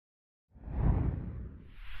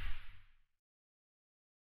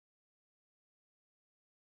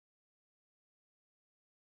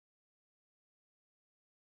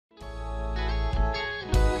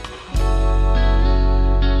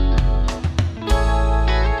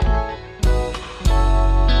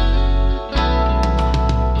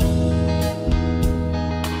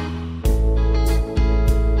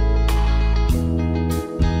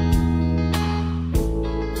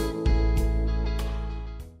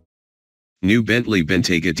New Bentley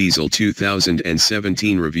Bentayga Diesel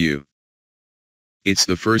 2017 review. It's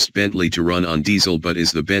the first Bentley to run on diesel, but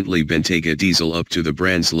is the Bentley Bentayga Diesel up to the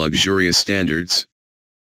brand's luxurious standards?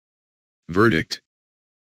 Verdict: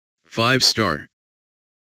 5-star.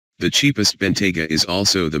 The cheapest Bentayga is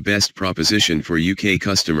also the best proposition for UK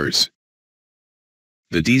customers.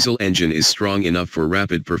 The diesel engine is strong enough for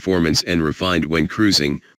rapid performance and refined when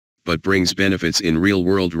cruising, but brings benefits in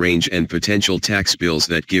real-world range and potential tax bills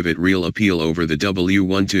that give it real appeal over the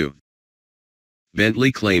W12.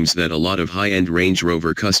 Bentley claims that a lot of high-end Range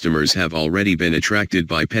Rover customers have already been attracted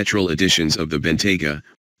by petrol editions of the Bentayga.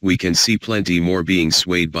 We can see plenty more being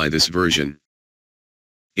swayed by this version.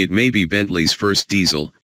 It may be Bentley's first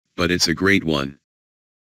diesel, but it's a great one.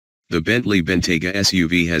 The Bentley Bentayga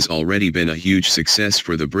SUV has already been a huge success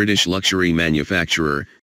for the British luxury manufacturer.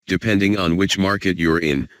 Depending on which market you're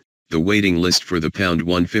in, the waiting list for the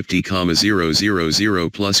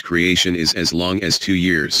 £150,000 plus creation is as long as 2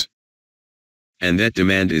 years. And that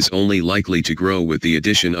demand is only likely to grow with the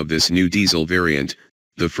addition of this new diesel variant,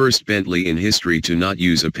 the first Bentley in history to not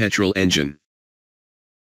use a petrol engine.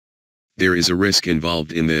 There is a risk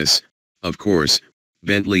involved in this, of course.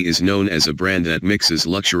 Bentley is known as a brand that mixes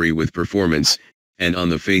luxury with performance, and on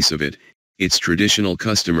the face of it, its traditional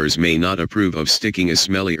customers may not approve of sticking a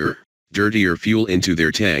smellier, dirtier fuel into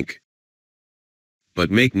their tank. But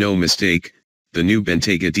make no mistake, the new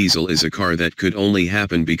Bentayga Diesel is a car that could only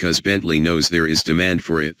happen because Bentley knows there is demand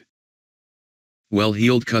for it.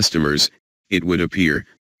 Well-heeled customers, it would appear,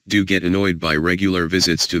 do get annoyed by regular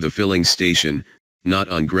visits to the filling station, not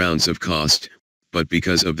on grounds of cost, but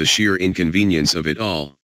because of the sheer inconvenience of it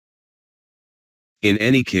all. In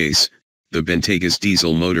any case, the Bentayga's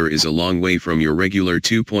diesel motor is a long way from your regular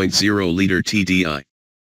 2.0-liter TDI.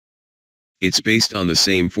 It's based on the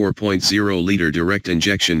same 4.0-liter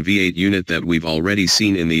direct-injection V8 unit that we've already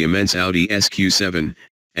seen in the immense Audi SQ7,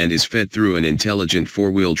 and is fed through an intelligent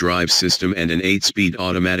four-wheel drive system and an 8-speed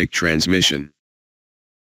automatic transmission.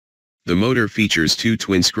 The motor features 2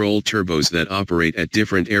 twin-scroll turbos that operate at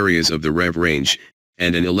different areas of the rev range,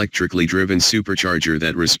 and an electrically driven supercharger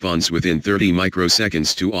that responds within 30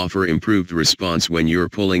 microseconds to offer improved response when you're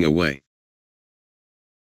pulling away.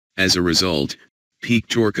 As a result, peak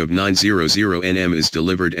torque of 900 Nm is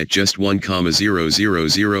delivered at just 1,000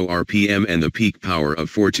 rpm, and the peak power of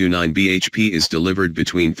 429 bhp is delivered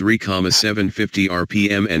between 3,750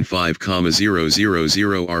 rpm and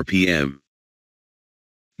 5,000 rpm.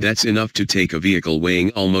 That's enough to take a vehicle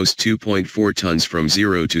weighing almost 2.4 tons from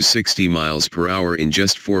 0 to 60 miles per hour in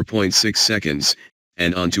just 4.6 seconds,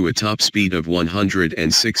 and onto a top speed of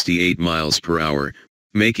 168 miles per hour,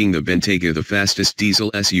 making the Bentayga the fastest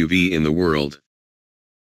diesel SUV in the world.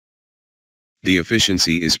 The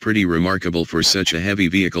efficiency is pretty remarkable for such a heavy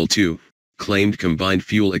vehicle too. Claimed combined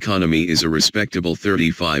fuel economy is a respectable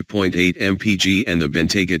 35.8 mpg, and the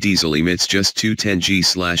Bentayga diesel emits just 210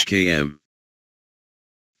 g/km.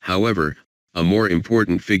 However, a more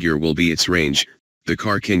important figure will be its range. The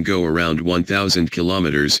car can go around 1,000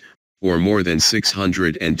 kilometers, or more than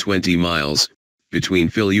 620 miles, between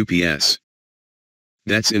fill UPS.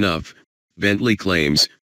 That's enough, Bentley claims,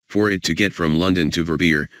 for it to get from London to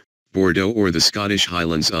Verbier, Bordeaux or the Scottish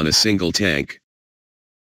Highlands on a single tank.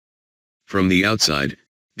 From the outside,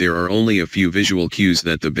 there are only a few visual cues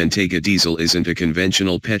that the Bentayga diesel isn't a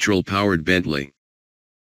conventional petrol-powered Bentley.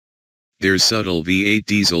 There's subtle V8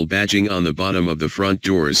 diesel badging on the bottom of the front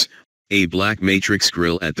doors, a black matrix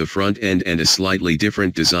grille at the front end, and a slightly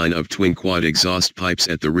different design of twin-quad exhaust pipes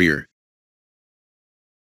at the rear.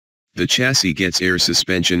 The chassis gets air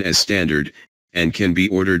suspension as standard, and can be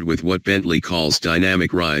ordered with what Bentley calls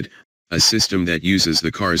Dynamic Ride, a system that uses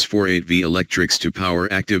the car's 4.8V electrics to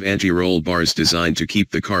power active anti-roll bars designed to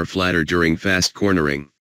keep the car flatter during fast cornering.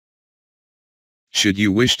 Should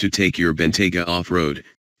you wish to take your Bentayga off-road,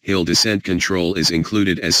 hill descent control is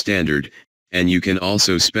included as standard, and you can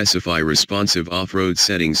also specify responsive off-road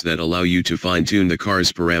settings that allow you to fine-tune the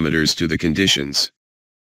car's parameters to the conditions.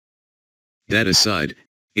 That aside,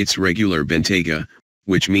 it's regular Bentayga,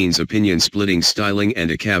 which means opinion-splitting styling and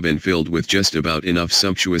a cabin filled with just about enough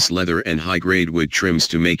sumptuous leather and high-grade wood trims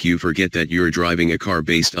to make you forget that you're driving a car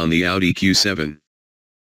based on the Audi Q7.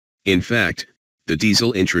 In fact, the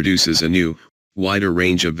diesel introduces a new, wider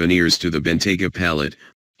range of veneers to the Bentayga palette,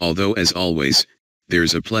 although as always,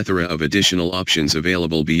 there's a plethora of additional options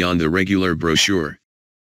available beyond the regular brochure.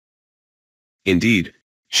 Indeed,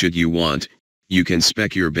 should you want, you can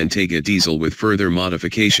spec your Bentayga diesel with further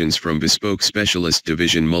modifications from bespoke specialist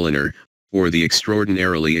division Mulliner, or the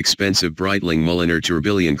extraordinarily expensive Breitling Mulliner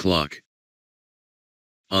tourbillon clock.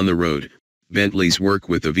 On the road, Bentley's work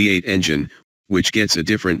with the V8 engine, which gets a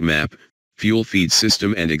different map, fuel feed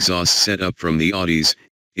system and exhaust setup from the Audis,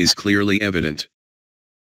 is clearly evident.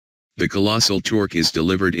 The colossal torque is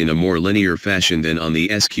delivered in a more linear fashion than on the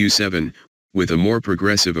SQ7, with a more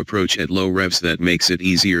progressive approach at low revs that makes it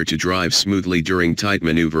easier to drive smoothly during tight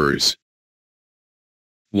maneuvers.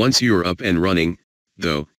 Once you're up and running,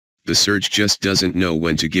 though, the Surge just doesn't know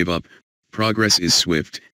when to give up. Progress is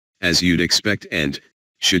swift, as you'd expect, and,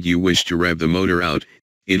 should you wish to rev the motor out,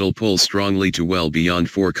 it'll pull strongly to well beyond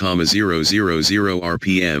 4,000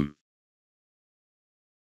 RPM.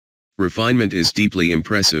 Refinement is deeply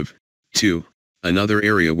impressive, too, another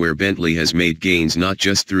area where Bentley has made gains not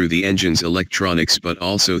just through the engine's electronics but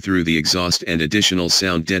also through the exhaust and additional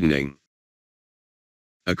sound deadening.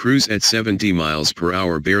 A cruise at 70 miles per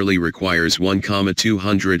hour barely requires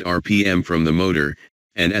 1,200 RPM from the motor,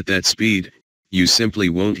 and at that speed, you simply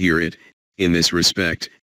won't hear it. In this respect,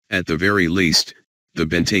 at the very least, the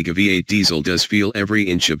Bentayga V8 diesel does feel every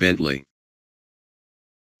inch a Bentley.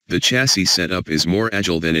 The chassis setup is more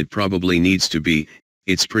agile than it probably needs to be.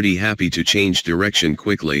 It's pretty happy to change direction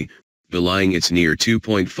quickly, belying its near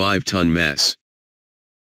 2.5-ton mass.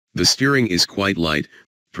 The steering is quite light,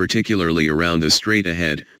 particularly around the straight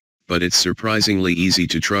ahead, but it's surprisingly easy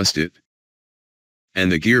to trust it. And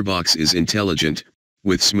the gearbox is intelligent,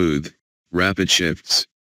 with smooth, rapid shifts.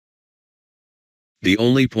 The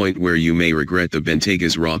only point where you may regret the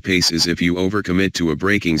Bentayga's raw pace is if you overcommit to a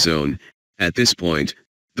braking zone. At this point,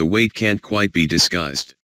 the weight can't quite be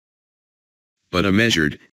disguised. But a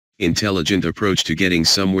measured, intelligent approach to getting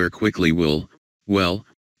somewhere quickly will, well,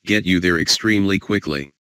 get you there extremely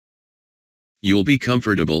quickly. You'll be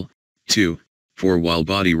comfortable, too, for while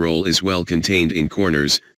body roll is well contained in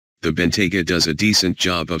corners, the Bentayga does a decent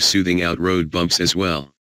job of smoothing out road bumps as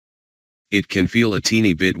well. It can feel a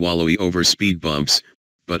teeny bit wallowy over speed bumps,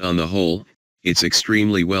 but on the whole, it's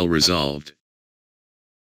extremely well resolved.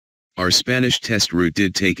 Our Spanish test route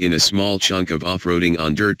did take in a small chunk of off-roading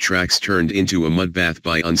on dirt tracks turned into a mud bath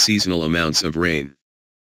by unseasonal amounts of rain.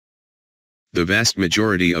 The vast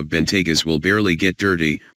majority of Bentaygas will barely get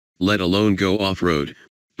dirty, let alone go off-road,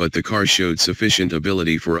 but the car showed sufficient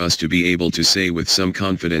ability for us to be able to say with some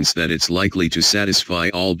confidence that it's likely to satisfy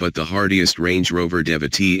all but the hardiest Range Rover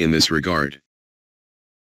devotee in this regard.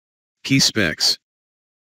 Key specs.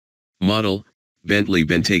 Model, Bentley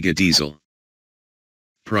Bentayga Diesel.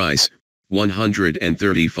 Price,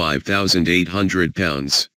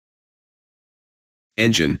 £135,800.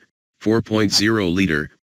 Engine, 4.0-liter,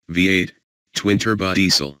 V8, twin-turbo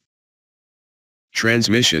diesel.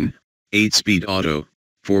 Transmission, 8-speed auto,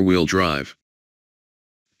 4-wheel drive.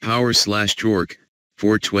 Power/torque,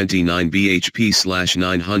 429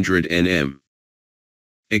 bhp/900 Nm.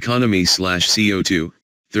 Economy/CO2,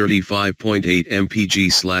 35.8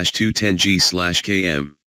 mpg/210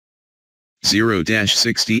 g/km.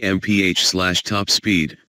 0-60 mph/top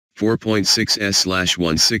speed, 4.6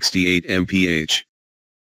 s/168 mph.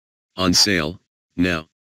 On sale, now.